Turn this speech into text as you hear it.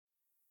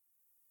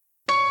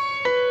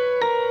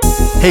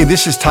Hey,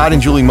 this is Todd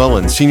and Julie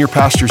Mullen, senior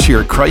pastors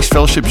here at Christ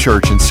Fellowship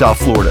Church in South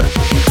Florida.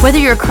 Whether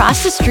you're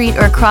across the street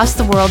or across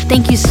the world,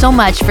 thank you so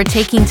much for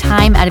taking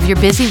time out of your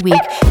busy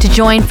week to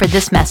join for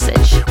this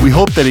message. We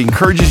hope that it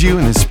encourages you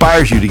and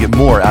inspires you to get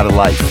more out of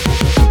life.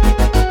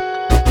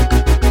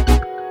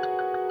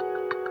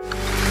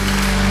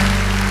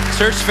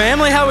 Church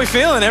family, how are we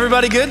feeling?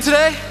 Everybody good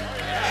today?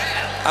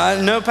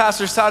 I know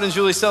Pastors Todd and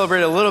Julie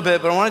celebrated a little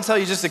bit, but I want to tell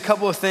you just a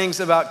couple of things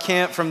about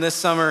camp from this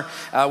summer.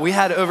 We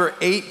had over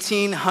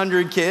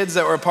 1,800 kids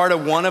that were a part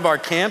of one of our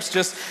camps,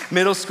 just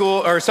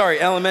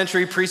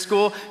elementary,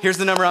 preschool. Here's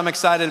the number I'm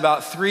excited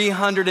about.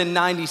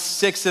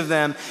 396 of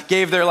them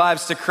gave their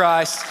lives to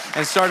Christ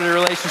and started a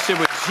relationship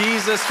with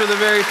Jesus for the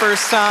very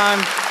first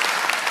time.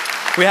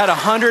 We had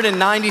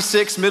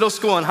 196 middle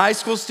school and high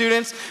school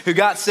students who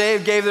got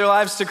saved, gave their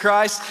lives to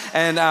Christ,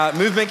 and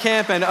Movement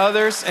Camp and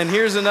others. And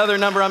here's another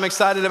number I'm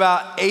excited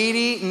about.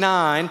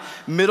 89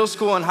 middle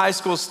school and high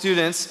school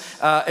students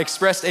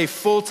expressed a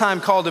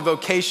full-time call to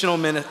vocational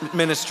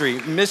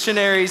ministry.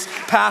 Missionaries,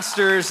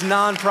 pastors,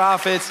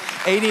 nonprofits,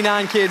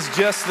 89 kids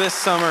just this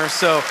summer.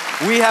 So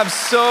we have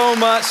so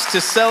much to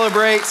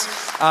celebrate.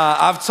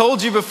 I've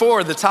told you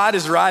before, the tide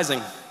is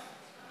rising.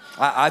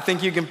 I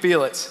think you can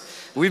feel it.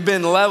 We've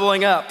been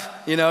leveling up,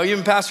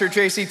 even Pastor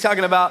Tracy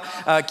talking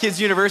about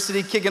Kids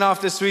University kicking off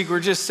this week. We're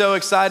just so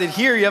excited.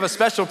 Here you have a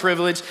special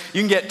privilege.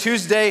 You can get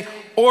Tuesday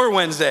or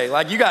Wednesday.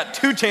 Like you got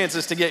 2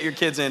 chances to get your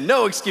kids in.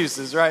 No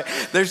excuses, right?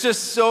 There's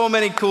just so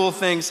many cool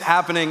things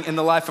happening in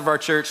the life of our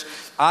church.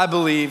 I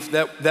believe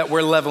that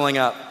we're leveling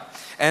up.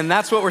 And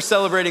that's what we're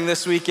celebrating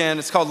this weekend.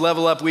 It's called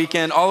Level Up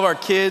Weekend. All of our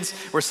kids,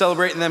 we're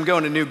celebrating them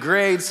going to new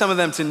grades, some of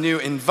them to new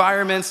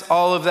environments,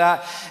 all of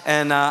that.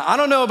 And I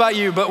don't know about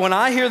you, but when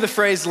I hear the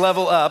phrase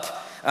level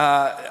up,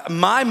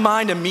 my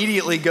mind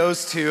immediately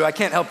goes to, I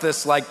can't help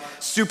this, like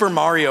Super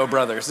Mario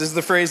Brothers. This is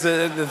the phrase,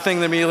 the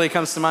thing that immediately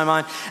comes to my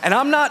mind. And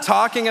I'm not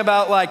talking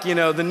about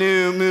the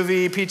new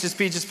movie, Peaches,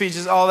 Peaches,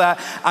 Peaches, all that.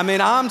 I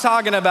mean, I'm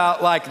talking about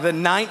the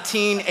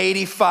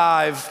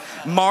 1985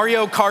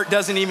 Mario Kart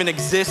doesn't even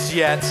exist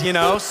yet,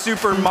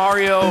 Super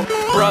Mario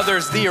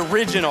Brothers, the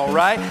original,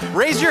 right?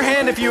 Raise your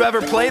hand if you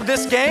ever played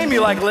this game.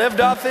 You lived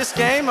off this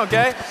game,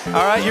 okay? All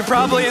right, you're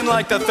probably in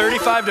the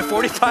 35 to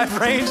 45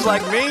 range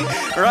like me,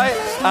 right?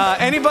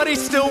 Anybody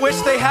still wish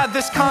they had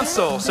this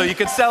console so you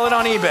could sell it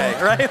on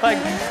eBay,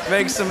 right?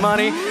 Make some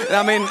money.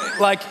 I mean,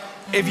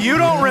 if you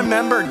don't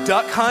remember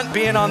Duck Hunt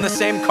being on the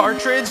same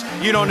cartridge,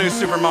 you don't know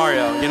Super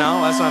Mario,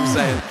 That's what I'm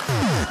saying.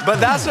 But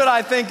that's what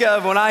I think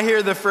of when I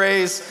hear the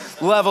phrase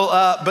level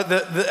up. But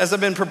as I've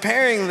been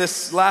preparing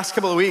this last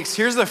couple of weeks,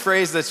 here's the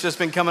phrase that's just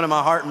been coming to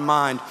my heart and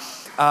mind.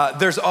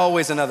 There's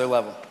always another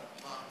level.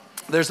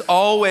 There's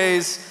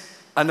always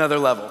another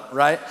level,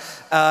 right?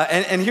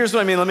 And here's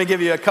what I mean. Let me give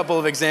you a couple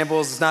of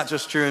examples. It's not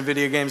just true in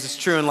video games, it's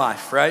true in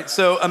life, right?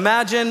 So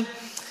imagine,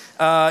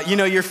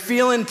 you're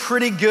feeling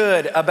pretty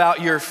good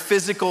about your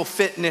physical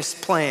fitness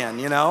plan,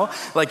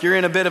 you're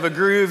in a bit of a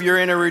groove, you're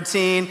in a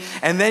routine,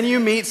 and then you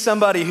meet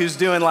somebody who's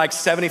doing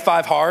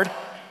 75 hard,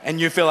 and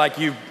you feel like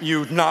you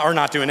are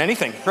not doing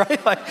anything,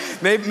 right?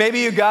 Maybe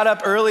you got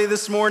up early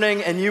this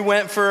morning and you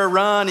went for a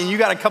run and you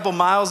got a couple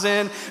miles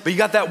in, but you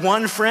got that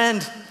one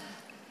friend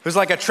who's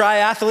like a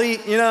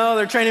triathlete,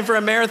 they're training for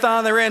a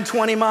marathon, they ran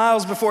 20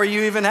 miles before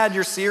you even had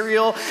your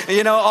cereal,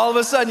 and, all of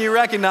a sudden you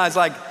recognize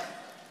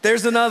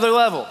there's another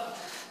level.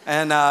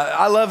 And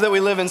I love that we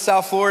live in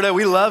South Florida.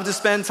 We love to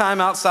spend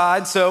time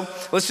outside. So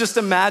let's just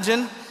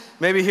imagine,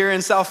 maybe here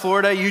in South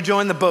Florida, you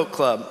join the boat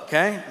club,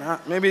 okay?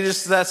 Maybe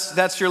just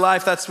that's your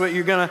life. That's what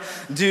you're gonna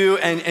do.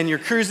 And you're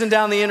cruising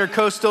down the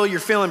intercoastal. You're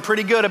feeling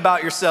pretty good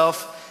about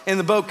yourself in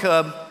the boat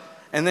club.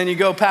 And then you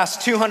go past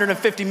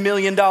 $250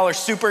 million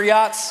super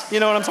yachts. You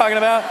know what I'm talking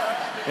about?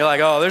 You're like,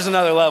 oh, there's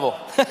another level.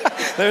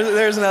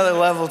 there's another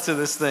level to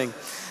this thing.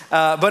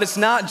 But it's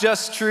not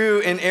just true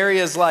in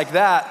areas like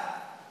that.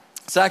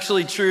 It's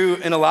actually true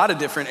in a lot of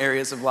different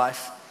areas of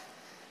life.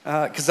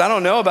 Because I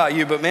don't know about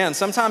you, but man,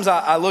 sometimes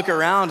I look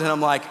around and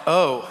I'm like,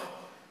 oh,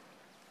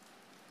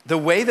 the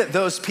way that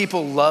those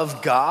people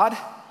love God,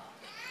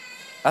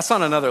 that's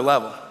on another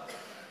level.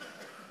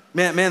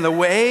 Man, the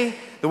way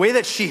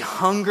that she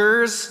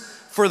hungers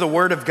for the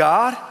word of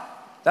God,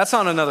 that's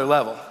on another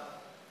level.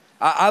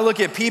 I look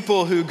at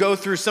people who go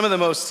through some of the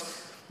most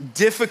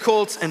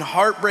difficult and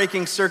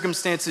heartbreaking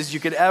circumstances you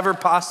could ever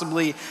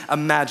possibly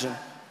imagine.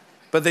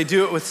 But they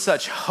do it with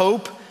such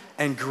hope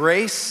and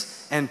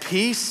grace and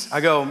peace.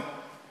 I go,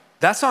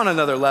 that's on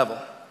another level.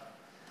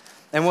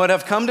 And what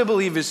I've come to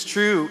believe is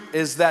true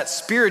is that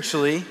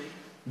spiritually,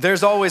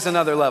 there's always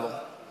another level.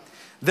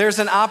 There's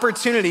an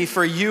opportunity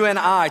for you and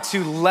I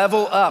to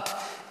level up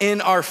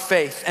in our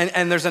faith.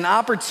 And there's an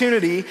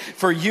opportunity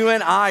for you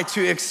and I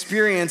to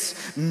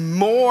experience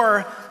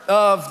more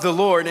of the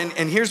Lord. And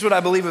here's what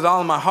I believe with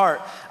all of my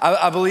heart.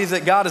 I believe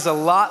that God is a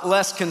lot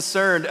less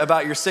concerned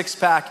about your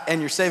six-pack and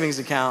your savings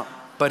account,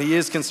 but he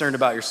is concerned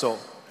about your soul.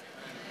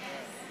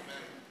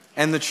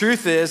 And the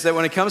truth is that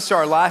when it comes to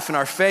our life and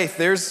our faith,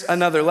 there's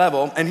another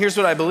level. And here's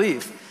what I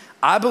believe.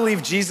 I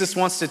believe Jesus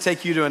wants to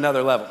take you to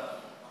another level.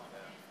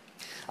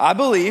 I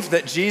believe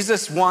that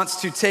Jesus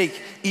wants to take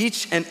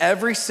each and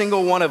every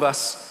single one of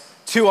us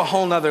to a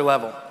whole nother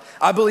level.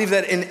 I believe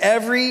that in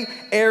every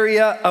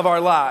area of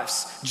our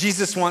lives,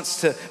 Jesus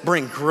wants to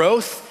bring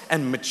growth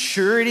and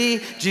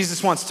maturity.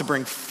 Jesus wants to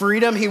bring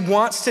freedom. He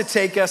wants to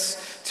take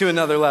us to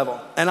another level.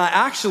 And I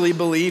actually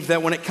believe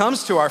that when it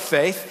comes to our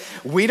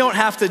faith, we don't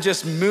have to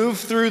just move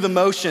through the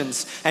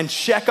motions and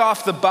check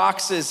off the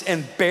boxes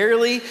and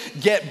barely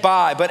get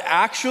by, but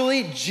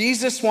actually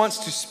Jesus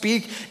wants to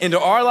speak into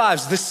our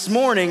lives this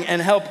morning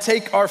and help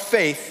take our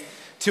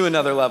faith to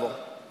another level.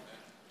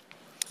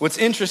 What's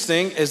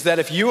interesting is that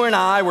if you and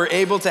I were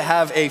able to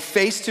have a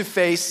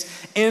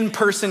face-to-face,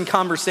 in-person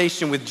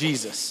conversation with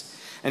Jesus,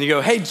 and you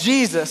go, hey,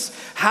 Jesus,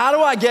 how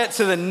do I get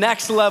to the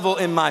next level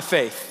in my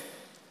faith?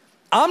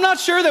 I'm not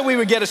sure that we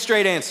would get a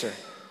straight answer.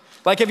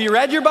 Like, have you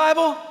read your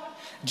Bible?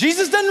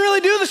 Jesus doesn't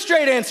really do the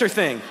straight answer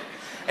thing.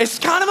 It's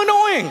kind of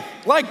annoying.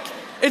 Like,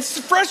 it's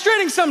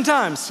frustrating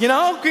sometimes,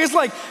 Because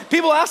like,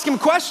 people ask him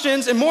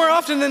questions, and more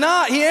often than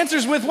not, he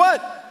answers with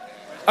what?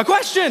 A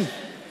question.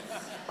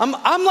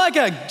 I'm like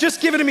a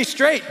just give it to me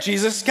straight,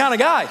 Jesus kind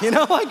of guy,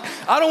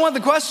 Like, I don't want the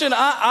question,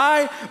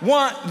 I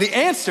want the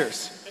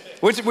answers.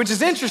 Which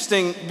is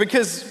interesting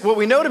because what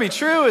we know to be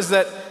true is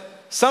that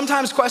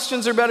sometimes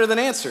questions are better than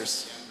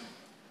answers.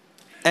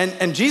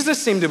 And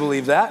Jesus seemed to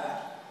believe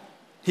that.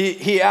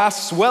 He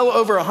asks well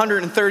over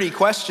 130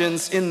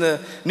 questions in the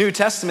New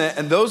Testament,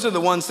 and those are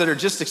the ones that are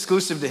just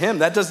exclusive to him.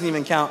 That doesn't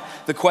even count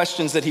the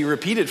questions that he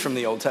repeated from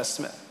the Old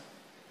Testament.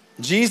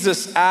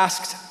 Jesus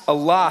asked a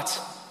lot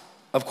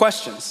of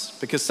questions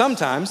because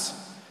sometimes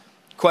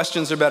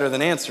questions are better than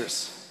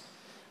answers.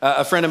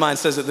 A friend of mine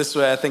says it this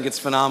way, I think it's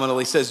phenomenal.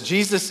 He says,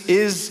 Jesus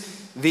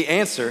is the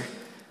answer,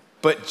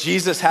 but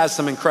Jesus has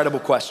some incredible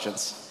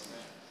questions.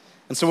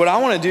 And so what I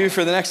want to do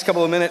for the next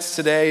couple of minutes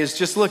today is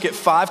just look at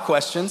 5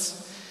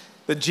 questions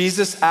that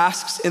Jesus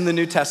asks in the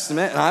New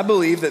Testament. And I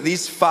believe that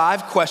these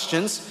 5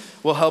 questions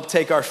will help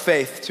take our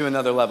faith to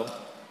another level.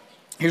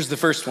 Here's the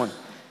first one.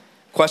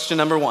 Question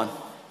number 1.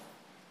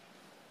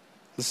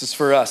 This is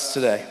for us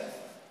today.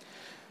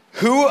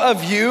 Who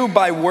of you,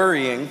 by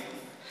worrying,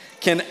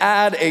 can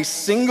add a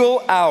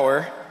single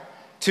hour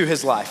to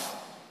his life?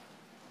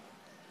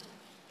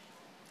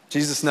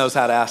 Jesus knows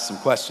how to ask some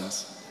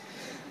questions.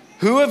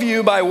 Who of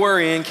you, by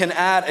worrying, can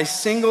add a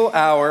single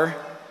hour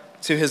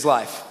to his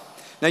life?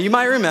 Now, you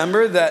might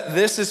remember that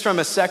this is from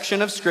a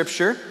section of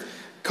scripture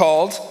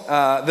called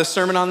the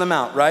Sermon on the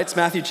Mount, right? It's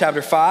Matthew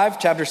chapter 5,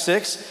 chapter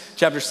 6,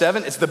 chapter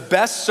 7. It's the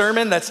best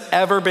sermon that's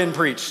ever been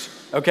preached,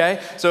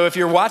 okay? So if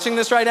you're watching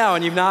this right now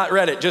and you've not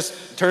read it,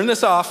 just turn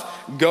this off,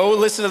 go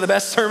listen to the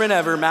best sermon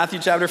ever, Matthew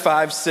chapter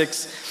 5,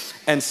 6,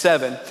 and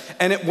 7.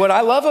 And what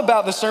I love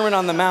about the Sermon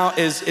on the Mount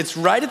is it's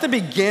right at the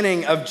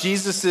beginning of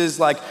Jesus's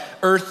like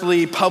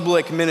earthly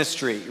public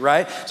ministry,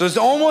 right? So it's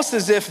almost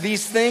as if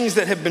these things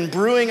that have been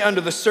brewing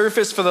under the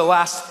surface for the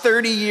last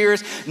 30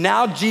 years,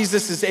 now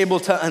Jesus is able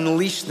to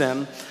unleash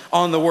them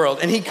on the world.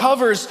 And he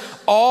covers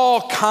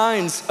all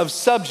kinds of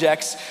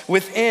subjects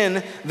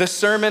within the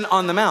Sermon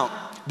on the Mount.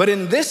 But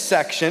in this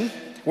section,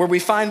 where we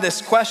find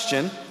this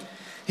question,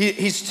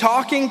 he's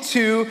talking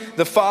to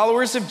the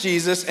followers of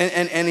Jesus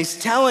and he's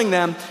telling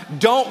them,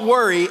 don't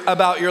worry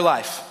about your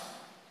life.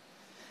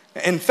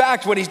 In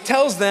fact, what he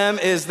tells them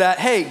is that,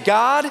 hey,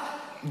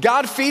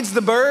 God feeds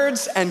the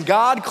birds and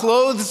God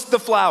clothes the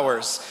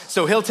flowers,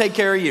 so he'll take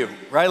care of you,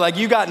 right? Like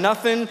you got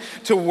nothing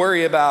to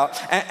worry about.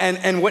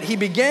 And what he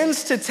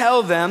begins to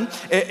tell them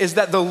is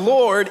that the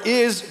Lord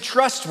is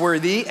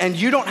trustworthy and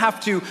you don't have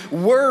to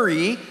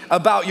worry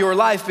about your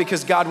life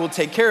because God will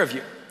take care of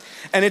you.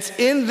 And it's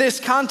in this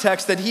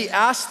context that he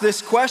asks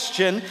this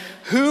question,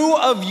 who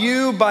of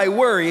you by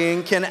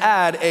worrying can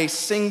add a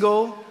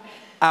single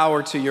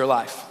hour to your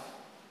life?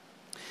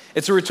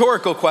 It's a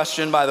rhetorical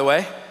question, by the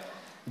way.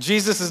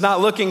 Jesus is not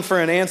looking for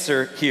an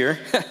answer here.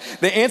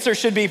 The answer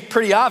should be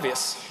pretty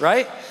obvious,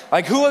 right?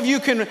 Like who of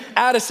you can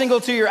add a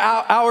single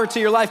hour to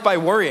your life by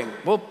worrying?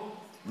 Well,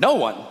 no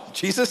one,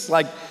 Jesus.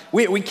 Like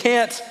we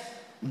can't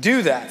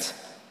do that.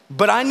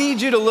 But I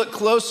need you to look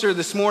closer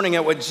this morning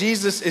at what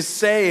Jesus is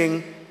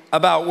saying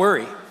about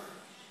worry.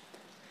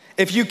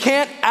 If you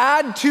can't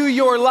add to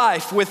your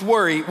life with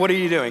worry, what are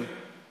you doing?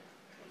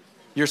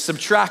 You're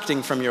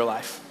subtracting from your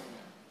life.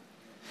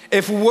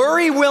 If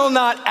worry will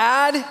not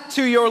add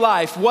to your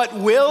life, what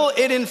will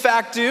it in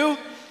fact do?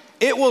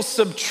 It will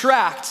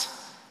subtract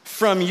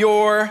from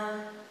your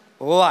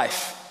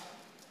life.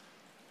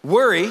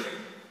 Worry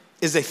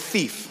is a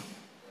thief.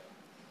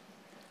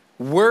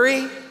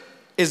 Worry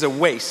is a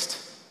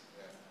waste.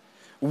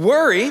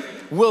 Worry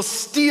will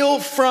steal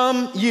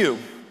from you.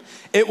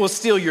 It will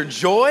steal your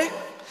joy.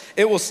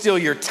 It will steal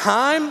your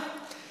time.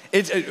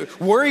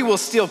 Worry will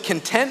steal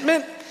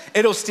contentment.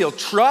 It'll steal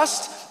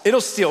trust.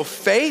 It'll steal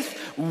faith.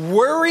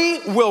 Worry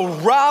will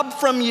rob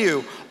from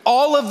you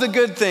all of the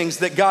good things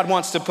that God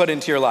wants to put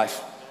into your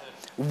life.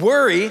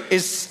 Worry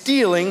is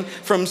stealing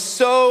from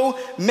so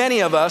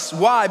many of us.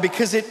 Why?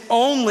 Because it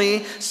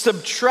only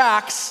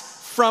subtracts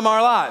from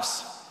our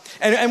lives.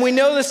 And we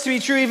know this to be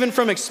true even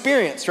from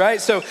experience, right?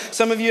 So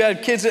some of you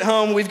have kids at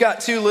home. We've got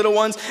 2 little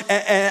ones.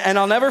 And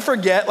I'll never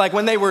forget, like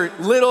when they were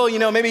little,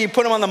 maybe you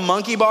put them on the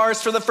monkey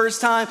bars for the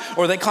first time,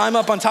 or they climb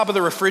up on top of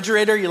the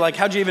refrigerator. You're like,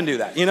 how'd you even do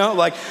that?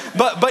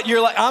 But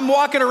you're like, I'm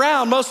walking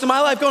around most of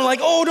my life going like,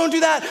 oh, don't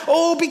do that.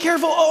 Oh, be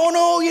careful. Oh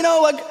no,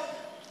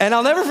 and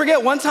I'll never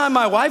forget one time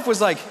my wife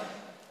was like,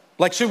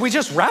 should we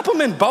just wrap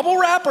them in bubble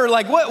wrap, or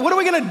like, what are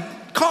we gonna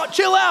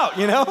chill out,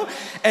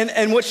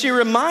 And what she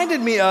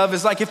reminded me of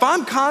is like, if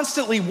I'm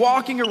constantly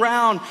walking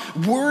around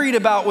worried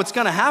about what's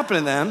gonna happen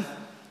to them,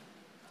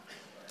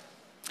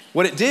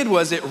 what it did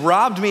was it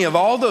robbed me of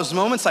all those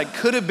moments I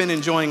could have been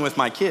enjoying with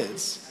my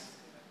kids.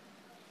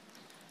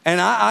 And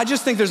I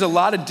just think there's a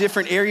lot of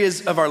different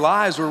areas of our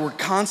lives where we're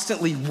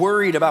constantly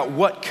worried about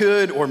what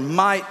could or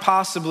might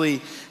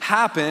possibly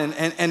happen,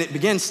 and it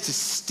begins to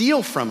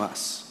steal from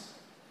us.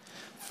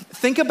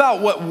 Think about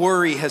what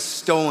worry has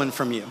stolen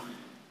from you.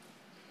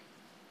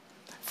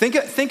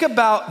 Think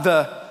about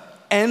the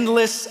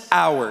endless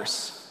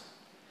hours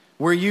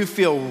where you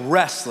feel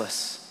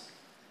restless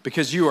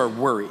because you are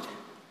worried.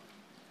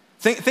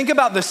 Think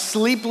about the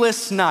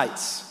sleepless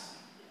nights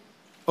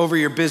over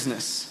your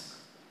business,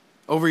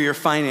 over your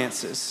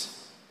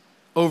finances,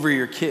 over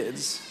your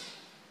kids.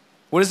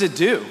 What does it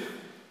do?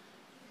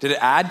 Did it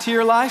add to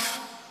your life?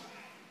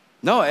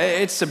 No,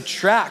 it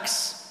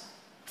subtracts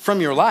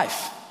from your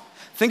life.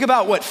 Think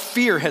about what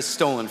fear has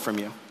stolen from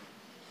you.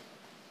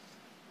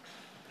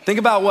 Think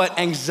about what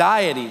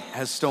anxiety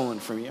has stolen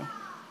from you.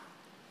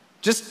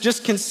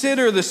 Just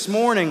consider this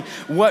morning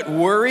what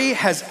worry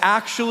has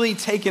actually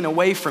taken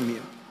away from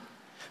you.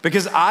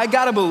 Because I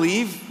gotta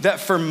believe that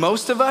for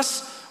most of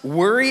us,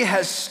 worry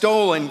has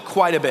stolen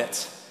quite a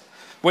bit.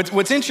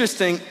 What's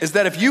interesting is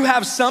that if you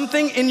have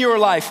something in your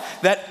life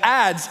that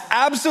adds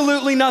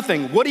absolutely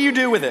nothing, what do you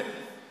do with it?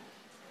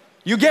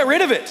 You get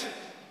rid of it.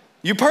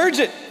 You purge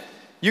it.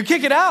 You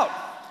kick it out.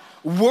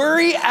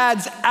 Worry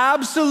adds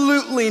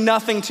absolutely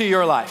nothing to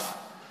your life.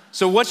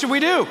 So what should we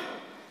do?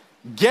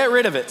 Get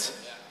rid of it.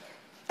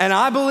 And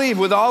I believe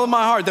with all of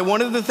my heart that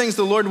one of the things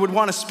the Lord would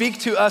want to speak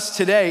to us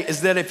today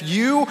is that if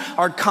you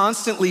are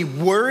constantly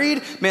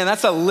worried, man,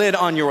 that's a lid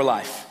on your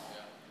life.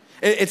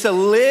 It's a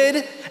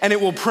lid, and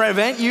it will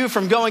prevent you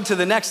from going to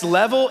the next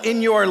level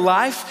in your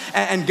life.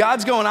 And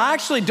God's going, I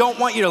actually don't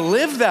want you to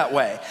live that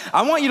way.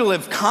 I want you to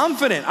live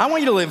confident. I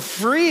want you to live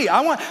free. I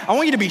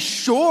want you to be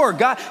sure.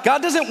 God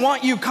doesn't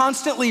want you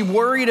constantly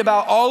worried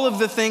about all of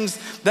the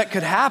things that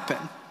could happen.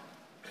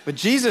 But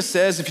Jesus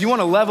says, if you want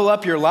to level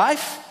up your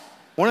life,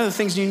 one of the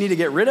things you need to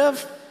get rid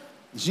of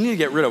is you need to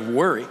get rid of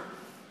worry.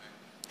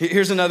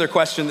 Here's another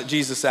question that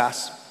Jesus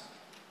asked.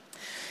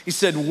 He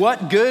said,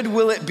 what good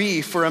will it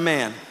be for a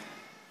man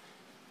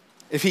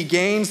if he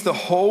gains the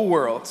whole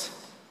world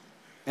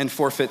and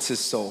forfeits his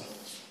soul?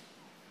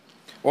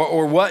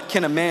 Or what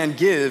can a man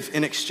give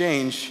in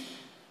exchange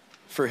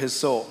for his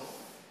soul?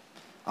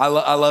 I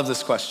love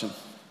this question.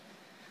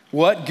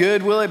 What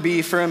good will it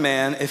be for a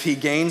man if he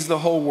gains the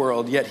whole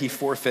world, yet he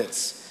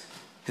forfeits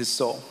his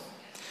soul?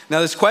 Now,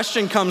 this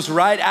question comes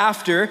right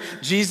after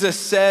Jesus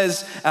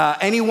says,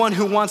 anyone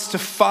who wants to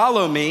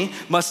follow me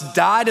must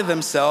die to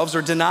themselves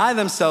or deny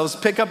themselves,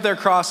 pick up their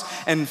cross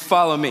and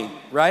follow me,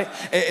 right?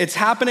 It's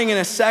happening in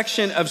a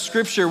section of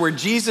scripture where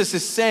Jesus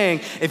is saying,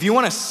 if you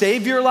want to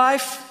save your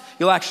life,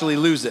 you'll actually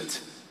lose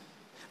it.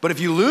 But if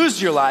you lose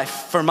your life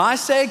for my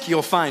sake,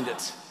 you'll find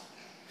it.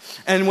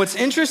 And what's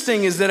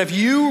interesting is that if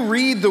you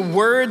read the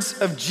words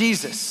of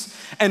Jesus,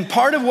 and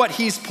part of what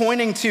he's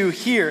pointing to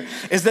here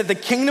is that the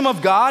kingdom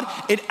of God,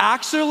 it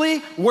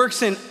actually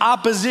works in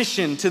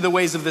opposition to the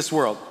ways of this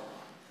world.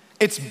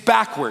 It's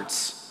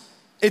backwards.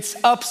 It's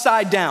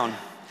upside down.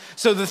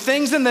 So the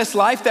things in this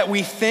life that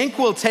we think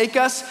will take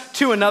us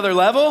to another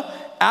level,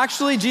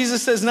 actually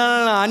Jesus says, no,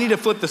 I need to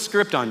flip the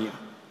script on you.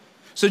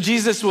 So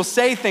Jesus will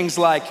say things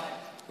like,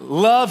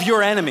 love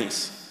your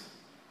enemies.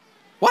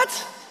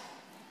 What?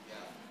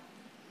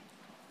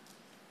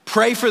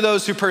 Pray for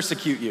those who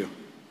persecute you.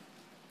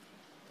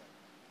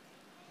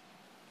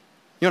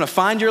 You want to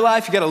find your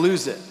life, you got to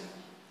lose it.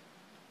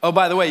 Oh,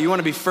 by the way, you want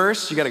to be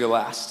first, you got to go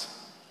last.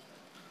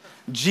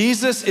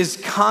 Jesus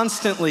is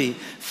constantly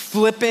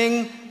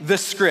flipping the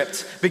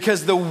script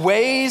because the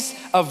ways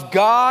of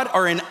God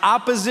are in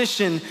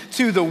opposition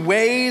to the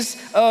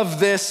ways of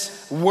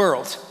this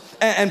world.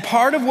 And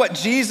part of what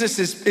Jesus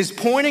is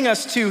pointing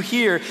us to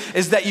here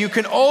is that you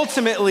can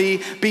ultimately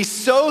be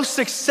so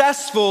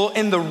successful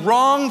in the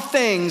wrong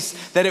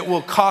things that it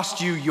will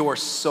cost you your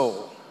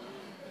soul.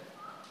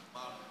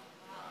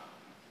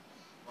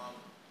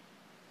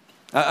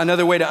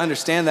 Another way to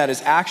understand that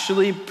is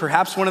actually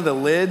perhaps one of the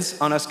lids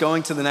on us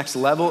going to the next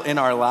level in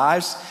our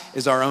lives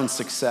is our own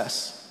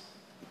success.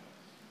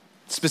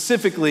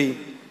 Specifically,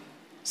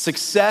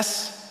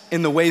 success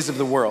in the ways of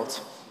the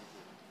world.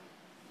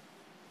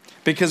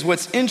 Because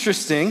what's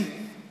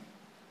interesting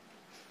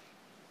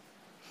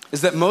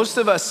is that most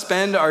of us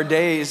spend our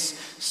days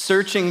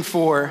searching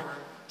for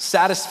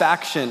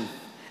satisfaction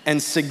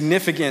and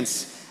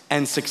significance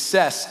and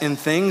success in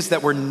things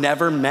that were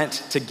never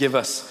meant to give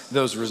us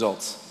those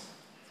results.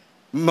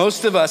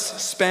 Most of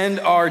us spend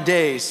our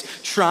days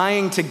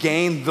trying to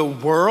gain the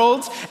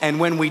world, and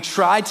when we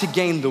try to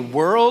gain the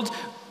world,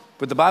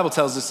 what the Bible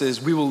tells us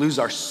is we will lose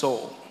our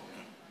soul.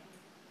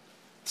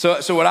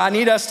 So what I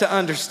need us to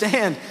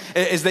understand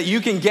is that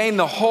you can gain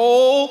the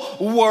whole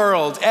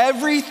world,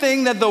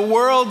 everything that the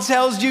world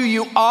tells you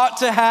you ought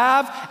to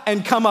have,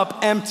 and come up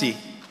empty.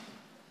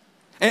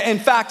 In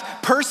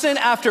fact, person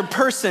after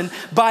person,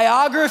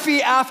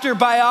 biography after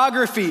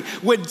biography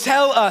would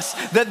tell us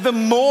that the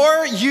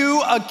more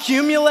you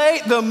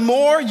accumulate, the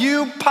more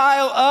you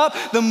pile up,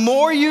 the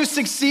more you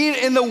succeed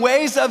in the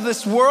ways of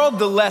this world,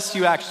 the less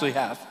you actually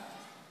have.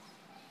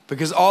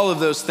 Because all of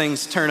those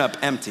things turn up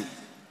empty.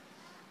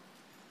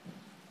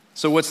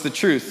 So what's the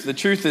truth? The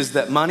truth is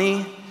that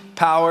money,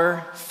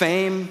 power,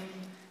 fame,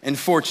 and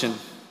fortune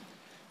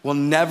will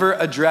never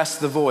address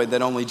the void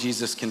that only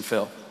Jesus can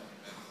fill.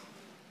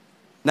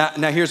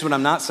 Now here's what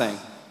I'm not saying.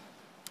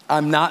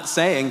 I'm not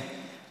saying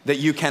that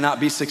you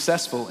cannot be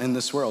successful in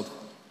this world.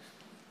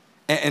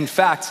 In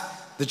fact,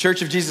 the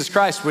Church of Jesus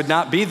Christ would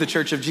not be the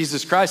Church of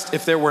Jesus Christ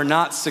if there were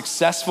not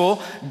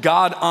successful,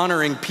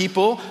 God-honoring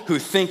people who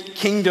think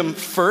kingdom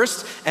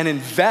first and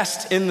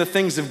invest in the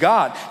things of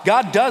God.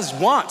 God does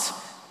want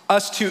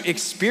us to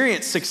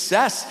experience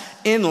success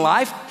in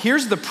life.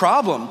 Here's the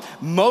problem.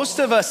 Most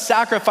of us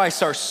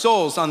sacrifice our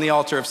souls on the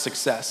altar of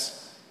success.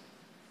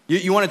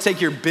 You want to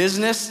take your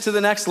business to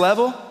the next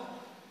level?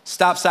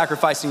 Stop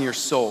sacrificing your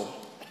soul.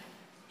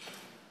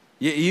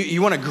 You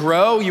want to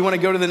grow, you want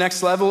to go to the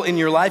next level in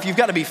your life, you've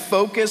got to be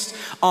focused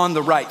on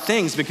the right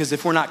things, because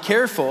if we're not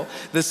careful,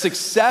 the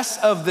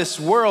success of this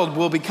world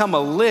will become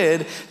a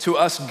lid to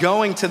us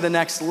going to the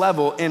next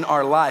level in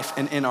our life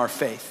and in our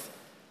faith.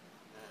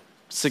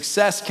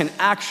 Success can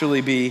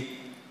actually be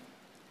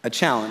a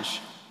challenge.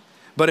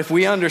 But if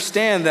we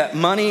understand that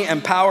money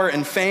and power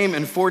and fame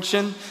and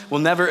fortune will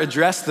never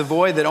address the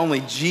void that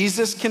only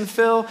Jesus can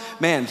fill,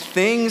 man,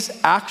 things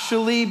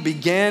actually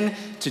begin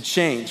to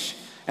change.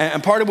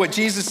 And part of what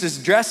Jesus is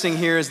addressing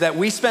here is that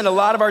we spend a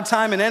lot of our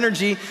time and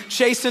energy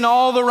chasing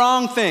all the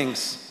wrong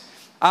things.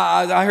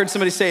 I heard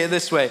somebody say it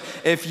this way: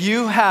 if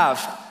you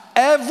have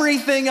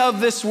everything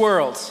of this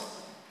world,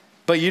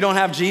 but you don't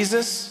have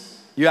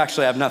Jesus, you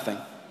actually have nothing.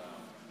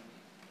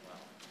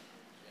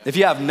 If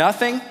you have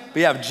nothing, but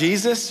you have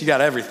Jesus, you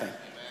got everything.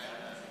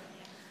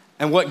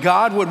 And what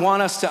God would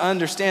want us to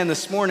understand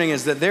this morning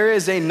is that there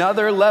is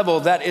another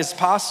level that is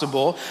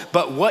possible,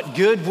 but what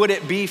good would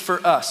it be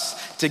for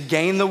us to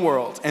gain the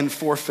world and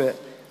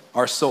forfeit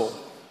our soul?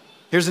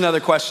 Here's another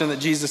question that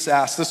Jesus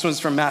asked. This one's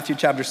from Matthew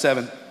chapter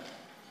 7.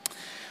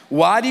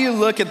 Why do you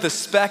look at the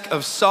speck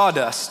of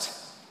sawdust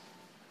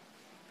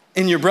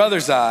in your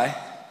brother's eye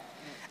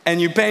and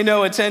you pay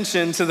no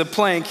attention to the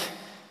plank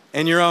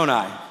in your own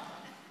eye?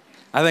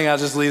 I think I'll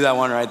just leave that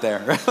one right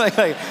there.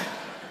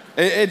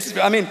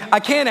 I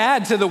can't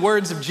add to the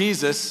words of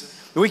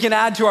Jesus. We can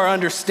add to our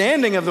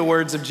understanding of the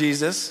words of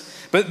Jesus,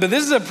 but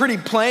this is a pretty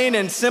plain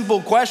and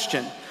simple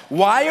question.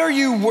 Why are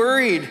you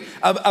worried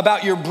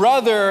about your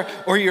brother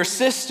or your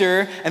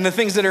sister and the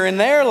things that are in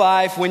their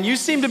life when you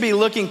seem to be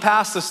looking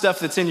past the stuff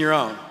that's in your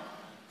own?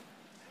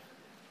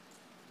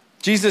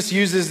 Jesus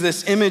uses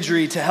this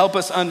imagery to help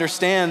us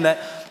understand that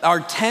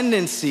our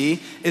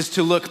tendency is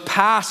to look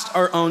past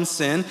our own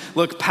sin,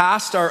 look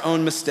past our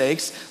own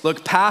mistakes,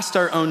 look past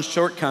our own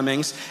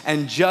shortcomings,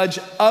 and judge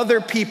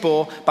other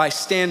people by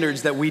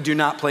standards that we do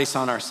not place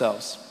on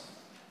ourselves.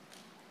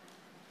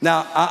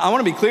 Now, I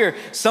want to be clear.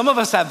 Some of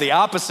us have the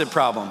opposite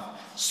problem.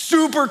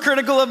 Super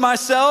critical of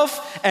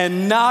myself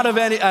and not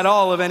at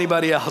all of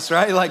anybody else,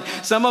 right? Like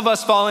some of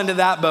us fall into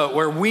that boat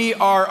where we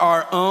are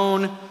our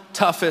own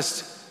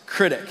toughest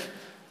critic.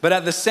 But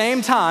at the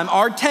same time,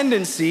 our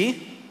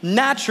tendency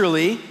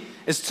naturally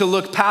is to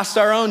look past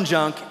our own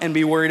junk and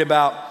be worried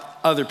about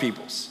other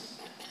people's.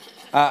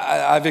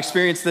 I've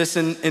experienced this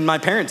in my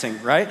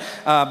parenting, right?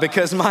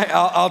 Because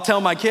I'll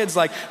tell my kids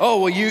like,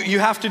 oh, well, you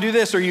have to do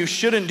this or you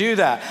shouldn't do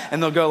that.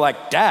 And they'll go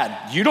like,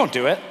 Dad, you don't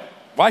do it.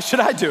 Why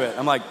should I do it?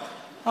 I'm like,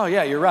 oh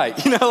yeah, you're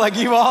right. You know, like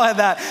you all have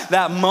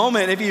that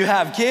moment if you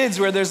have kids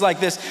where there's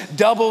like this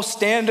double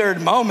standard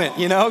moment,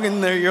 you know,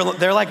 and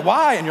they're like,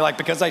 why? And you're like,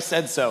 because I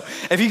said so.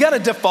 If you got to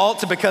default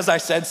to because I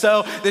said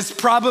so, it's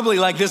probably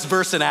like this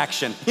verse in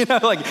action. You know,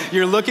 like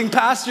you're looking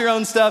past your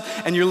own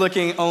stuff and you're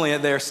looking only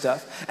at their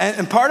stuff.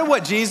 And part of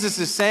what Jesus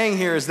is saying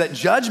here is that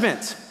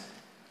judgment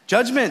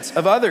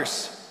of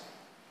others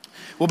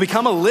will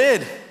become a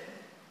lid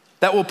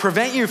that will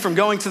prevent you from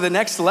going to the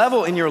next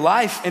level in your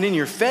life and in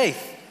your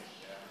faith.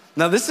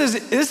 Now, this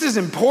is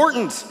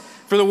important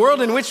for the world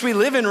in which we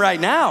live in right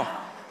now,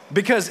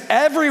 because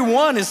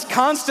everyone is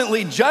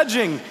constantly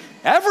judging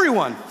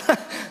everyone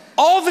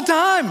all the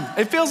time.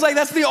 It feels like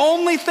that's the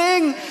only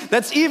thing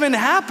that's even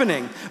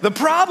happening. The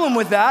problem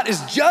with that is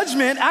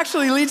judgment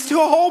actually leads to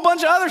a whole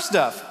bunch of other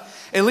stuff.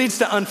 It leads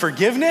to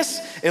unforgiveness,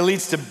 it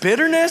leads to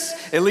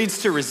bitterness, it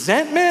leads to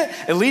resentment,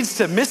 it leads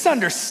to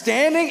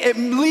misunderstanding, it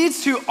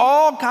leads to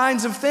all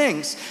kinds of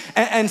things.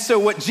 And so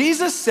what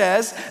Jesus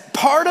says,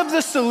 part of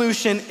the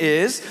solution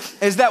is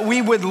that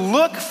we would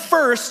look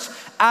first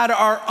at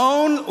our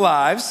own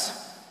lives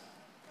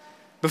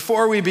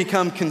before we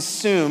become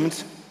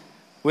consumed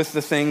with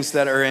the things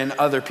that are in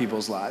other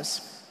people's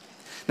lives.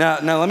 Now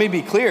let me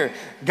be clear.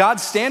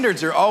 God's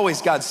standards are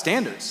always God's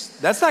standards.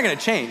 That's not gonna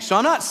change. So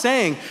I'm not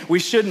saying we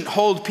shouldn't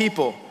hold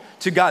people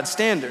to God's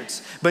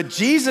standards. But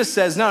Jesus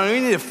says, no, we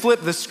need to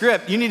flip the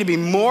script. You need to be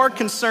more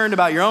concerned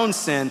about your own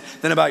sin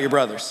than about your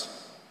brother's.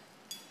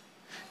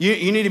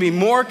 You need to be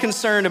more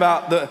concerned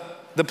about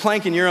the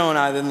plank in your own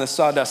eye than the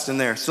sawdust in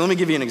there. So let me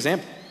give you an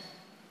example.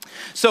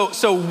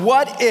 So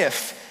what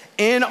if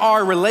in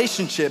our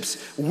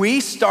relationships, we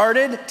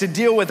started to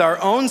deal with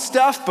our own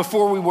stuff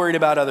before we worried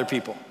about other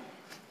people?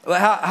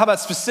 How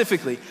about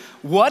specifically,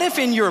 what if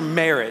in your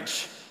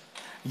marriage,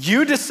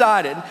 you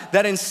decided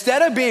that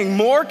instead of being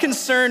more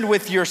concerned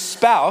with your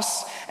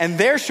spouse and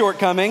their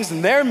shortcomings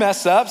and their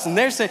mess ups and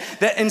their sin,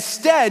 that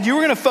instead you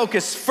were gonna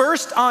focus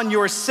first on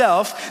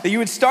yourself, that you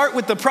would start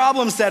with the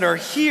problems that are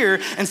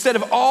here instead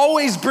of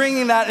always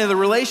bringing that into the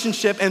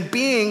relationship and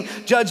being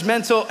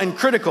judgmental and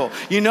critical.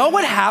 You know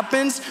what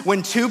happens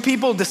when two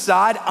people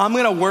decide, I'm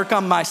gonna work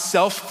on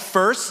myself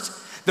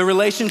first? The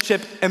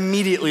relationship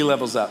immediately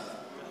levels up.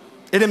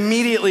 It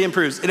immediately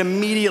improves. It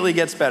immediately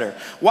gets better.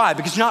 Why?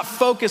 Because you're not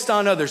focused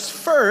on others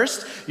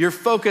first, you're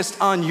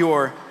focused on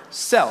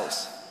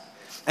yourselves.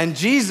 And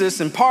Jesus,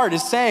 in part,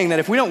 is saying that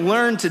if we don't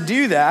learn to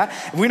do that,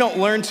 if we don't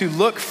learn to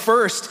look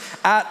first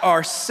at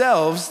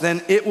ourselves,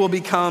 then it will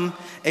become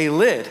a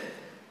lid.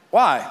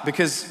 Why?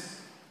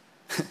 Because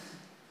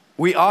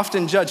we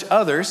often judge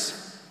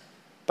others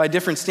by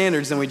different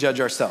standards than we judge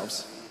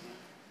ourselves.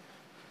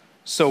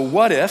 So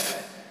what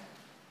if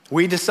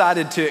we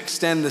decided to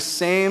extend the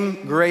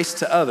same grace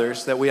to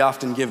others that we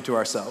often give to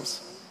ourselves?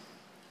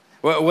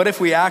 What if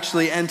we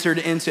actually entered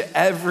into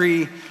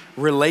every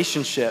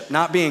relationship,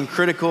 not being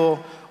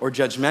critical or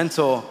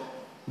judgmental,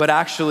 but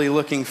actually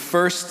looking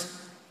first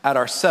at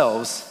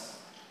ourselves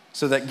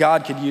so that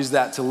God could use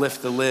that to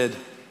lift the lid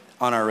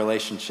on our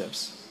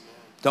relationships?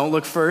 Don't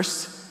look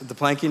first at the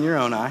plank in your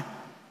own eye.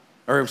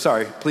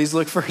 Please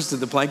look first at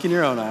the plank in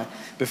your own eye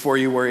before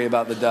you worry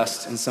about the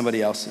dust in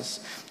somebody else's.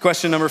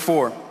 Question number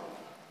 4.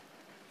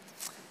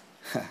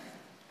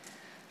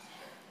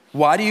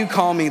 Why do you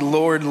call me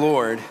Lord,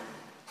 Lord,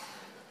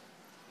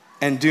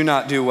 and do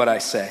not do what I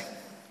say?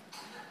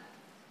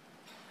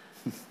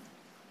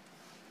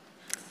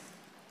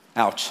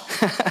 Ouch.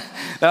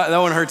 that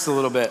one hurts a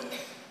little bit.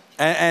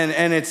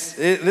 And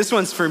this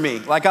one's for me.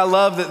 Like, I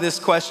love that this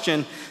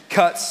question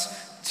cuts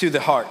to the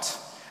heart.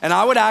 And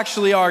I would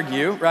actually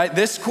argue, right,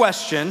 this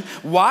question,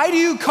 why do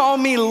you call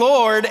me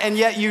Lord and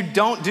yet you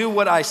don't do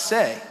what I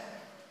say?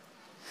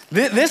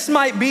 This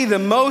might be the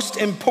most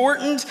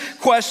important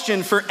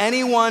question for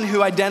anyone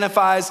who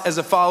identifies as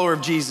a follower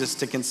of Jesus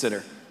to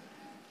consider.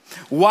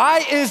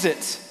 Why is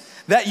it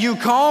that you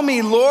call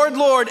me Lord,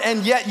 Lord,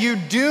 and yet you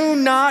do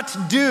not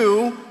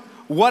do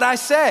what I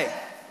say?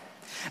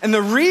 And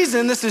the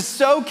reason this is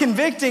so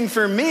convicting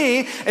for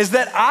me is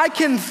that I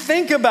can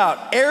think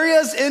about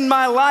areas in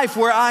my life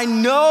where I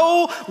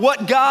know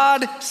what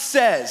God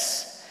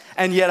says,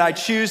 and yet I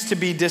choose to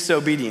be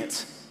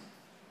disobedient.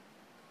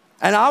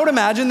 And I would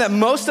imagine that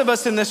most of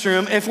us in this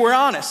room, if we're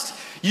honest,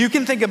 you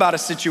can think about a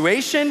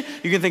situation,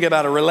 you can think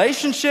about a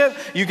relationship,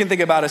 you can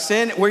think about a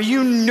sin where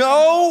you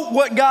know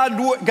what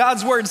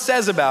God's word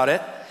says about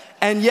it,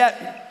 and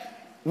yet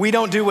we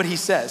don't do what he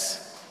says.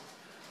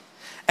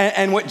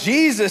 And what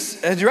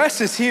Jesus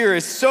addresses here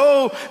is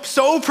so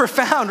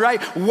profound,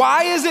 right?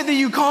 Why is it that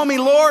you call me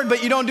Lord,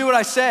 but you don't do what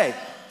I say?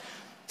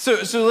 So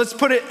let's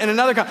put it in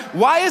another context.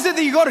 Why is it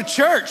that you go to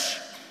church,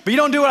 but you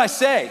don't do what I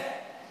say?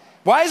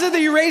 Why is it that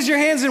you raise your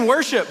hands in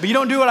worship, but you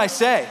don't do what I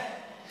say?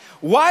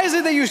 Why is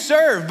it that you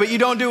serve, but you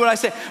don't do what I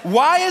say?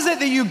 Why is it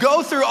that you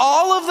go through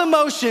all of the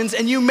motions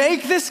and you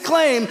make this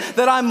claim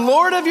that I'm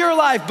Lord of your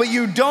life, but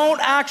you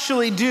don't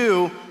actually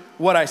do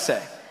what I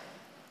say?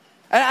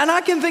 And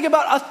I can think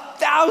about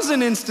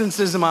 1,000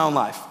 instances in my own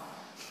life.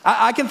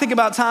 I can think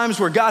about times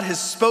where God has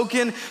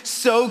spoken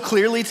so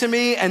clearly to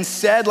me and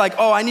said like,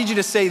 oh, I need you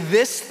to say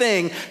this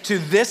thing to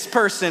this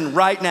person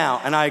right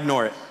now, and I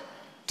ignore it.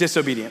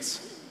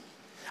 Disobedience.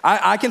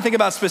 I can think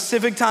about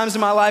specific times in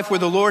my life where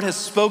the Lord has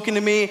spoken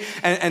to me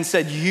and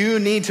said, you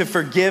need to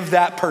forgive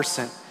that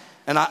person.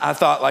 And I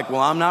thought like, well,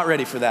 I'm not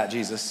ready for that,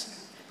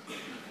 Jesus.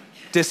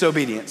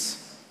 Disobedience.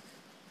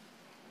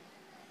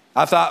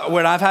 I thought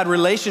when I've had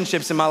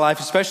relationships in my life,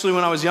 especially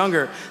when I was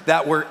younger,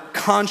 that were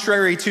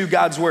contrary to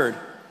God's word.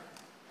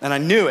 And I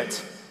knew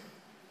it,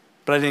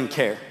 but I didn't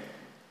care.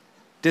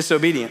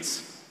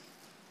 Disobedience.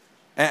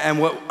 And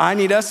what I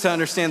need us to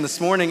understand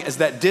this morning is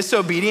that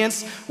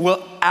disobedience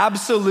will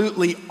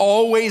absolutely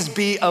always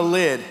be a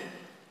lid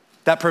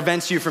that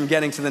prevents you from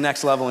getting to the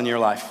next level in your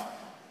life.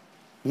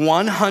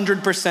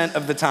 100%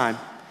 of the time.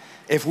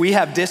 If we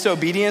have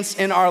disobedience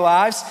in our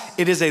lives,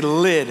 it is a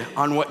lid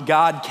on what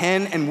God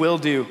can and will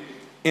do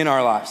in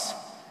our lives.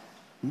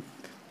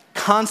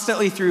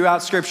 Constantly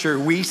throughout Scripture,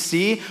 we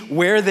see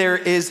where there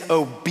is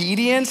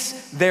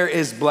obedience, there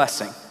is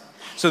blessing.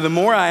 So the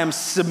more I am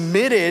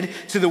submitted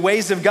to the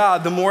ways of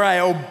God, the more I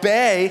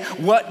obey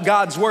what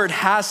God's word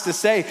has to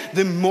say,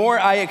 the more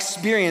I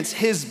experience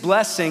his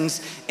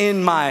blessings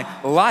in my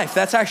life.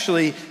 That's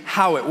actually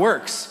how it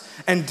works.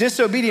 And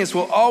disobedience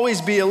will always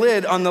be a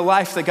lid on the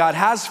life that God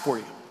has for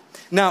you.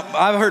 Now,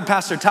 I've heard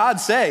Pastor Todd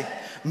say,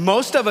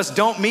 most of us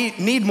don't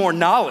need more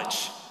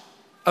knowledge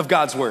of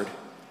God's word.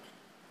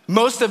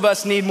 Most of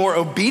us need more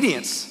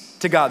obedience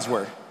to God's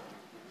word.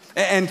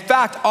 In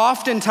fact,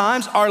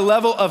 oftentimes our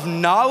level of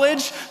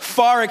knowledge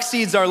far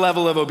exceeds our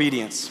level of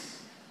obedience.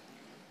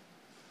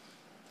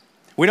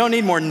 We don't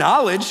need more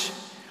knowledge,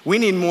 we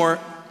need more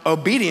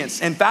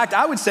obedience. In fact,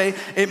 I would say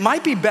it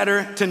might be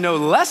better to know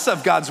less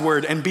of God's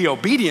word and be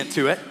obedient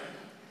to it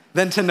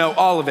than to know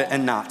all of it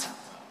and not.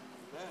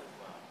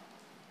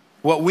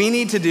 What we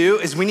need to do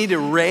is we need to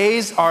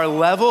raise our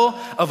level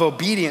of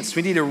obedience.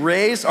 We need to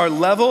raise our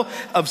level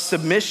of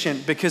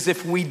submission, because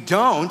if we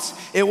don't,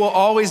 it will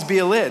always be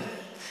a lid.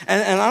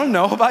 And I don't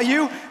know about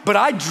you, but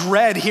I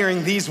dread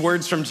hearing these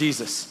words from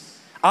Jesus.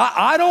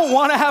 I don't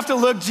want to have to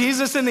look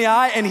Jesus in the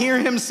eye and hear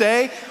him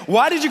say,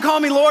 "Why did you call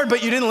me Lord,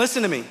 but you didn't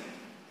listen to me?"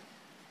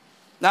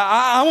 Now,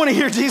 I want to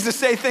hear Jesus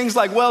say things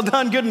like, "Well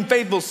done, good and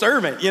faithful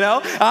servant," you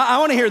know? I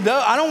want to hear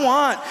those. I don't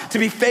want to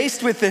be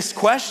faced with this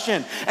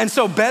question. And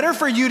so better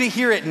for you to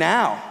hear it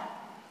now.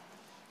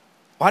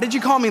 Why did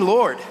you call me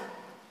Lord,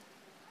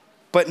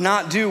 but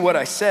not do what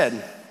I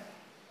said?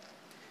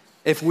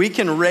 If we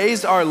can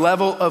raise our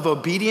level of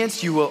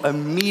obedience, you will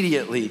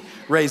immediately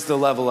raise the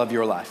level of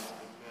your life.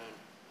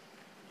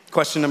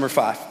 Question number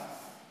 5,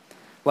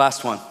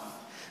 last one.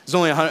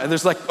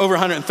 There's like over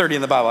 130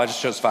 in the Bible. I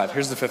just chose 5.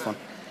 Here's the 5th one.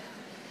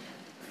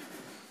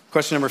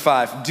 Question number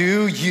 5,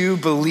 do you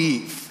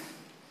believe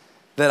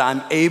that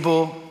I'm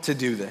able to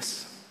do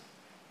this?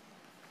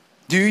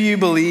 Do you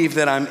believe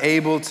that I'm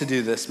able to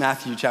do this?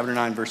 Matthew chapter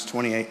 9, verse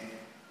 28.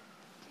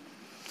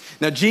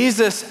 Now,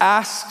 Jesus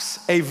asks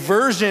a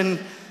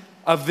version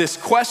of this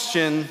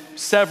question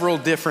several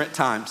different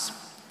times.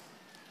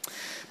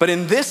 But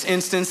in this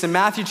instance, in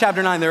Matthew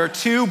chapter 9, there are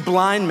 2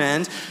 blind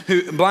men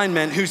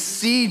who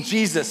see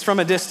Jesus from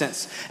a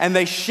distance. And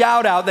they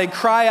shout out, they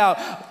cry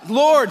out,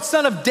 "Lord,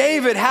 Son of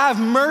David, have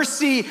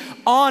mercy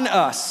on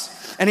us."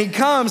 And he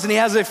comes and he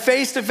has a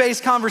face-to-face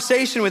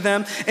conversation with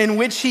them in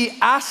which he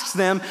asks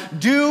them,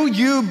 "Do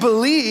you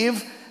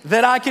believe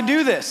that I can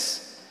do this?"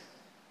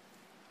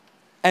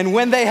 And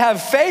when they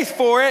have faith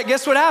for it,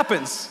 guess what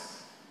happens?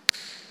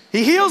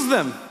 He heals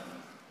them.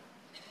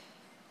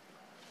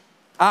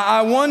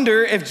 I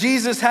wonder if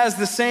Jesus has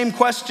the same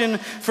question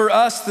for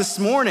us this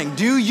morning.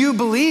 Do you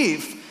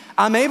believe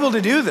I'm able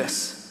to do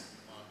this?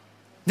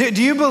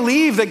 Do you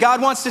believe that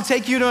God wants to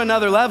take you to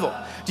another level?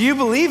 Do you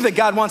believe that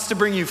God wants to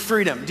bring you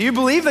freedom? Do you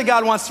believe that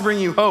God wants to bring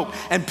you hope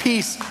and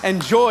peace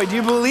and joy? Do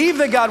you believe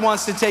that God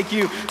wants to take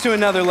you to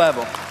another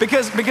level?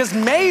 Because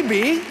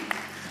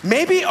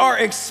maybe our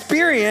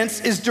experience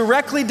is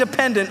directly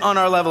dependent on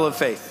our level of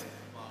faith.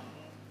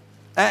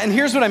 And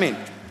here's what I mean.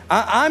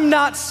 I'm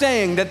not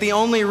saying that the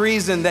only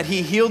reason that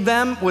he healed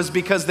them was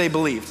because they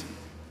believed.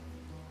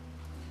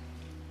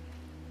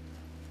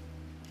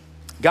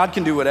 God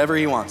can do whatever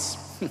he wants.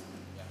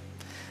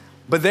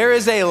 But there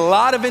is a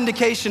lot of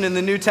indication in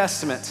the New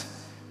Testament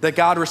that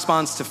God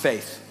responds to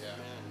faith.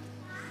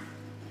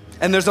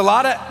 And there's a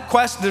lot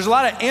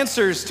of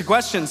answers to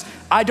questions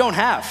I don't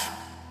have.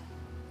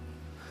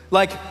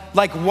 Like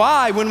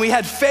why, when we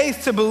had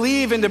faith to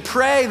believe and to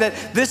pray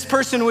that this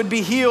person would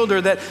be healed,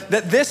 or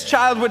that this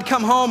child would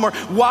come home, or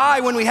why,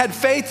 when we had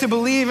faith to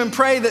believe and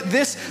pray that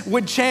this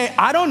would change,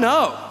 I don't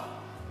know.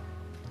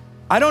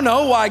 I don't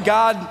know why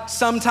God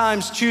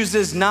sometimes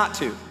chooses not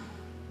to.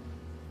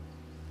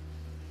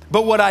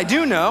 But what I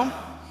do know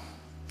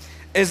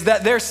is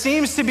that there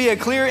seems to be a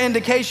clear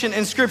indication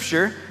in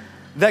Scripture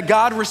that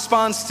God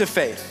responds to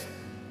faith.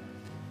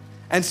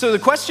 And so the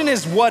question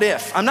is, what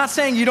if? I'm not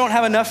saying you don't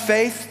have enough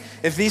faith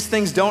if these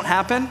things don't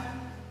happen.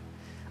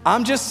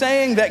 I'm just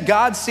saying that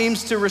God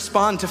seems to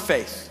respond to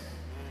faith.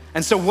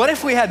 And so what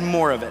if we had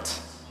more of it?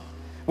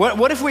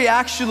 What if we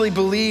actually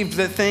believed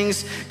that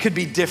things could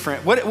be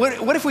different?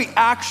 What if we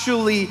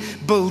actually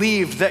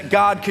believed that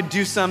God could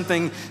do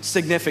something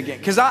significant?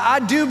 Because I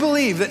do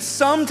believe that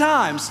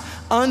sometimes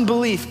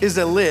unbelief is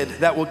a lid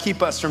that will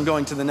keep us from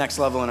going to the next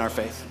level in our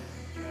faith.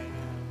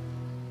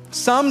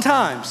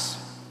 Sometimes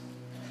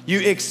you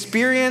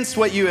experience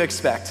what you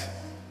expect.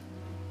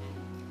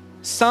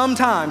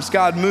 Sometimes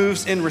God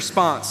moves in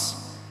response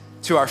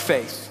to our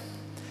faith.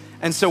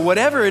 And so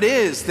whatever it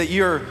is that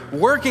you're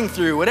working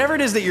through, whatever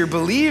it is that you're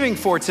believing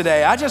for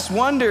today, I just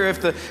wonder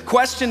if the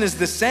question is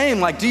the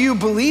same, like, do you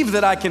believe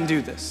that I can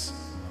do this?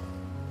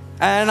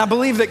 And I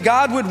believe that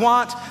God would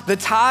want the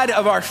tide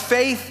of our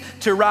faith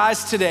to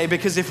rise today,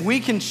 because if we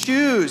can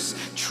choose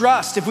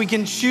trust, if we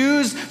can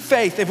choose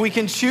faith, if we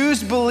can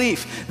choose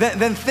belief,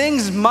 then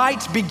things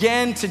might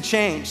begin to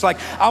change. Like,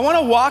 I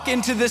wanna walk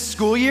into this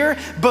school year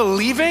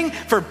believing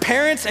for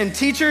parents and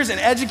teachers and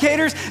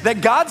educators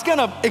that God's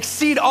gonna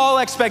exceed all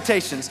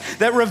expectations,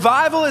 that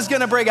revival is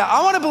gonna break out.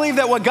 I wanna believe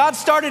that what God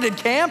started at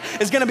camp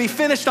is gonna be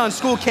finished on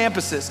school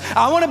campuses.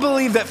 I wanna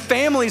believe that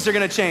families are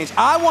gonna change.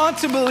 I want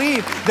to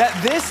believe that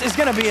this is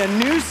gonna be a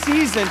new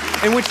season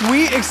in which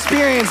we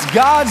experience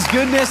God's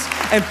goodness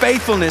and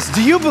faithfulness.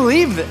 Do you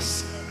believe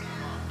this?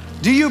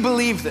 Do you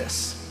believe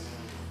this?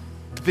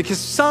 Because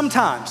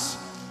sometimes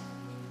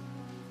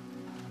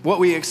what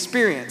we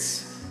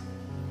experience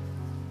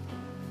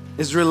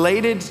is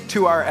related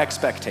to our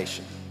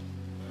expectation.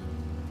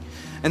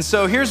 And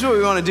so here's what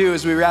we want to do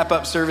as we wrap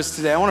up service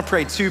today. I want to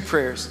pray two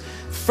prayers.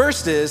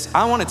 First is,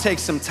 I want to take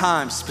some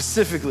time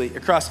specifically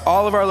across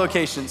all of our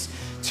locations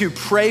to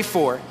pray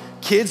for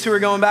kids who are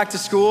going back to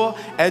school,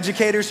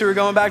 educators who are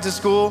going back to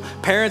school,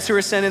 parents who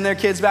are sending their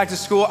kids back to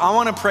school. I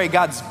want to pray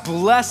God's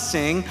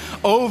blessing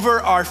over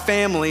our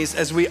families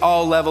as we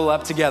all level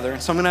up together.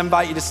 So I'm going to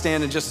invite you to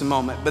stand in just a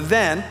moment. But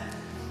then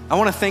I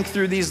want to think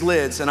through these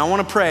lids, and I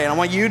want to pray, and I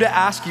want you to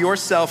ask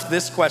yourself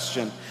this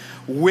question: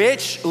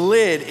 which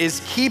lid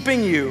is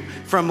keeping you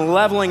from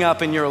leveling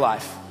up in your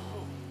life?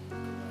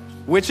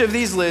 Which of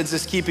these lids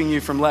is keeping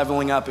you from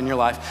leveling up in your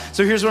life?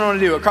 So here's what I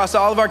want to do. Across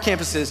all of our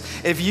campuses,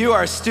 if you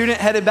are a student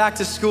headed back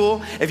to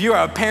school, if you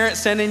are a parent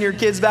sending your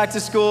kids back to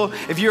school,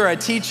 if you're a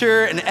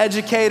teacher, an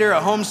educator,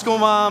 a homeschool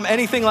mom,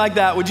 anything like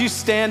that, would you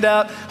stand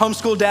up?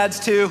 Homeschool dads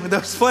too,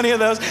 there's plenty of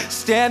those.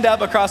 Stand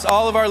up across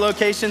all of our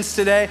locations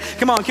today.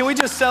 Come on, can we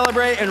just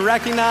celebrate and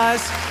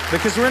recognize?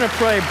 Because we're gonna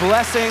pray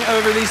blessing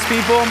over these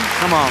people.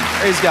 Come on,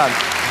 praise God.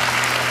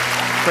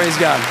 Praise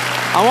God.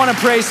 I want to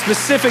pray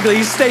specifically.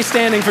 You stay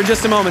standing for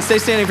just a moment. Stay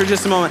standing for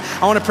just a moment.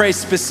 I want to pray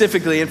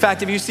specifically. In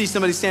fact, if you see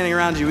somebody standing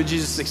around you, would you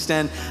just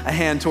extend a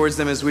hand towards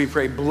them as we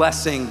pray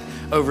blessing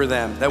over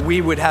them, that we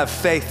would have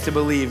faith to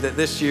believe that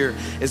this year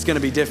is going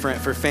to be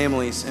different for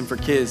families and for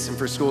kids and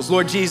for schools.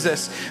 Lord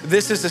Jesus,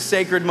 this is a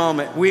sacred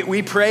moment.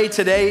 We pray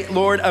today,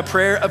 Lord, a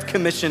prayer of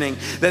commissioning,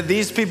 that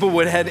these people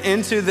would head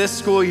into this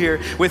school year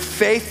with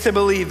faith to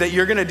believe that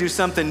you're going to do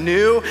something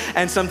new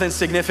and something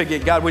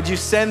significant. God, would you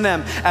send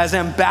them as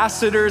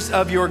ambassadors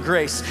of your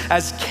grace,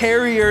 as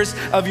carriers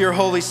of your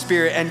Holy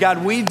Spirit? And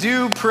God, we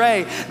do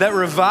pray that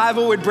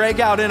revival would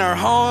break out in our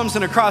homes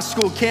and across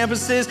school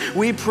campuses.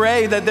 We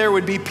pray that there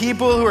would be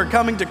people who are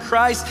coming to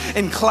Christ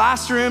in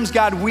classrooms.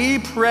 God, we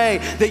pray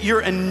that your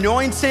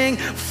anointing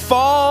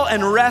fall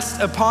and rest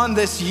upon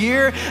this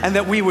year, and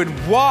that we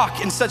would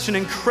walk in such an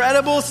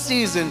incredible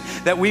season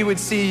that we would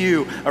see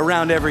you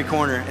around every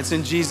corner. It's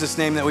in Jesus'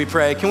 name that we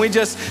pray. Can we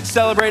just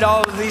celebrate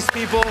all of these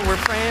people? We're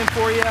praying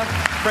for you,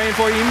 praying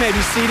for you. You may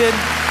be seated.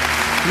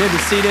 You may be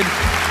seated.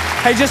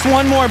 Hey, just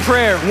one more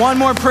prayer, one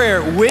more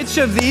prayer. Which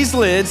of these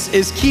lids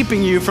is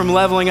keeping you from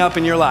leveling up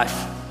in your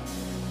life?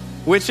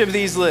 Which of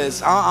these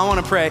lids? I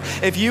want to pray.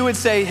 If you would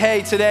say,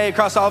 hey, today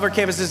across all of our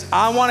campuses,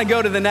 I want to go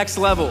to the next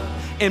level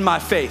in my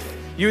faith.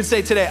 You would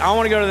say today, I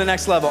want to go to the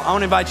next level. I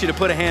want to invite you to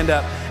put a hand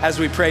up as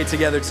we pray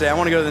together today. I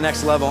want to go to the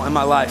next level in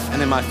my life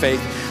and in my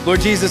faith. Lord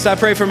Jesus, I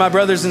pray for my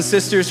brothers and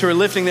sisters who are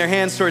lifting their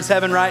hands towards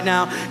heaven right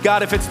now.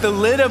 God, if it's the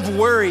lid of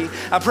worry,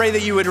 I pray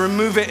that you would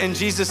remove it in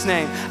Jesus'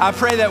 name. I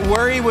pray that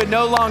worry would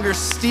no longer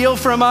steal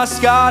from us,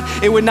 God.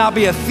 It would not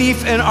be a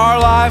thief in our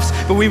lives,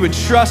 but we would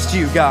trust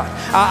you, God.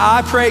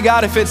 I pray,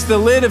 God, if it's the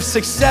lid of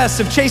success,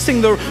 of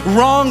chasing the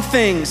wrong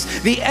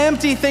things, the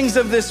empty things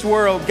of this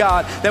world,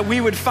 God, that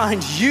we would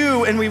find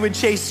you and we would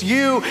chase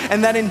you,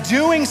 and that in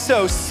doing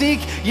so, seek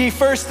ye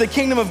first the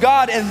kingdom of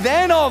God, and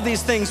then all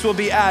these things will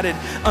be added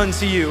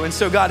unto you. And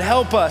so, God,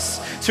 help us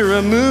to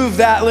remove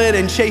that lid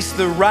and chase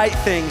the right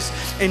things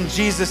in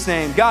Jesus'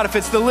 name. God, if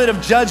it's the lid of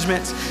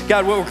judgment,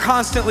 God, what we're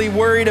constantly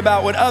worried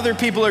about what other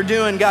people are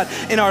doing, God,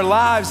 in our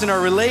lives, in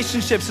our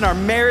relationships, in our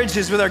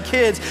marriages with our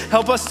kids,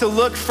 help us to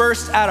look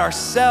first at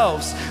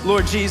ourselves,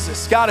 Lord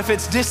Jesus. God, if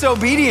it's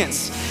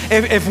disobedience,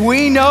 if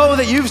we know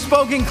that you've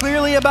spoken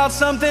clearly about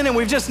something and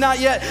we've just not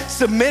yet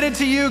submitted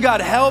to you,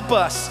 God, help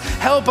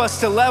us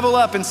to level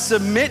up and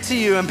submit to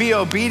you and be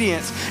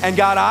obedient. And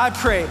God, I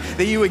pray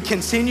that you would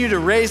continue to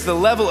raise the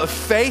level of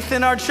faith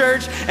in our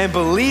church and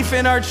belief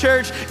in our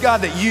church.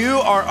 God, that you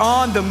are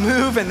on the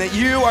move and that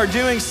you are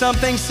doing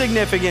something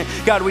significant.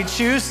 God, we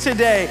choose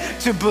today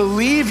to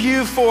believe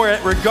you for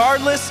it,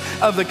 regardless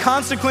of the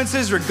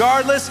consequences,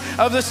 regardless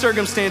of the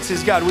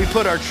circumstances. God, we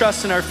put our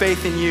trust and our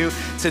faith in you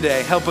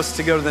today. Help us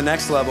to go to the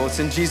next level. It's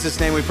in Jesus'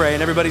 name we pray.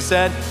 And everybody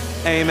said,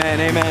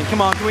 amen, amen.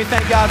 Come on, can we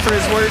thank God for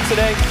his word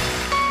today?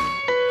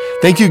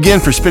 Thank you again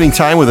for spending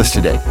time with us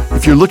today.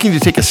 If you're looking to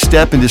take a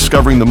step in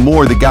discovering the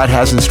more that God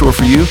has in store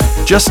for you,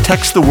 just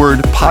text the word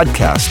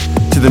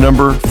podcast to the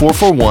number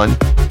 441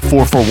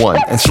 441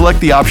 and select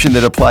the option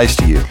that applies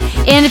to you.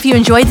 And if you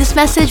enjoyed this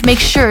message, make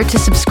sure to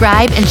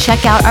subscribe and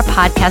check out our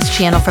podcast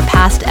channel for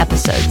past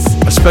episodes.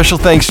 A special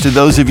thanks to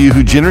those of you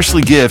who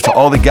generously give to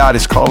all that God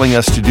is calling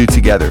us to do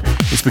together.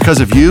 It's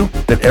because of you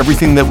that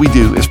everything that we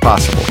do is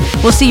possible.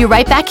 We'll see you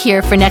right back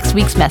here for next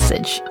week's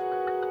message.